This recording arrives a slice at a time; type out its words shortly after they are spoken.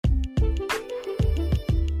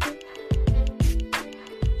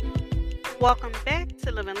Welcome back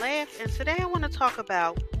to Live and Laugh, and today I want to talk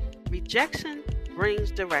about rejection brings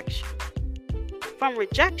direction. From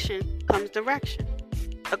rejection comes direction.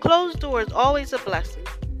 A closed door is always a blessing.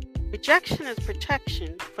 Rejection is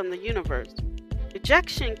protection from the universe.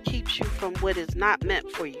 Rejection keeps you from what is not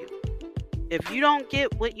meant for you. If you don't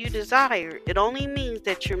get what you desire, it only means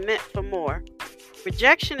that you're meant for more.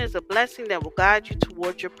 Rejection is a blessing that will guide you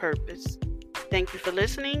towards your purpose. Thank you for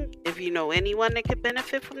listening. If you know anyone that could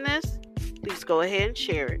benefit from this, please go ahead and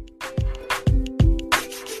share it.